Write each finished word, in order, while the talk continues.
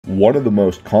One of the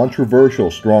most controversial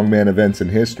strongman events in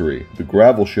history, the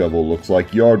gravel shovel looks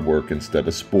like yard work instead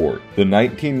of sport. The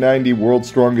 1990 World's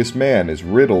Strongest Man is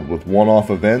riddled with one-off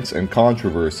events and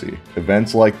controversy.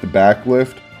 Events like the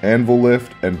backlift, anvil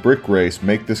lift, and brick race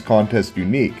make this contest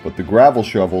unique, but the gravel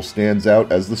shovel stands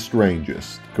out as the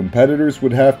strangest. Competitors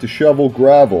would have to shovel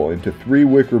gravel into 3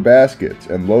 wicker baskets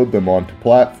and load them onto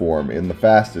platform in the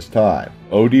fastest time.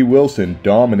 O.D. Wilson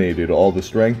dominated all the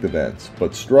strength events,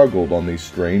 but struggled on these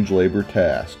strange labor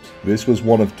tasks. This was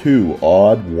one of 2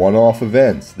 odd, one-off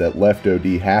events that left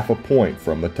O.D. half a point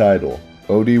from the title.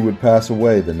 O.D. would pass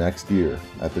away the next year,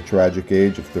 at the tragic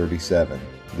age of 37,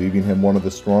 leaving him one of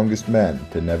the strongest men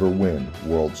to never win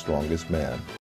World's Strongest Man.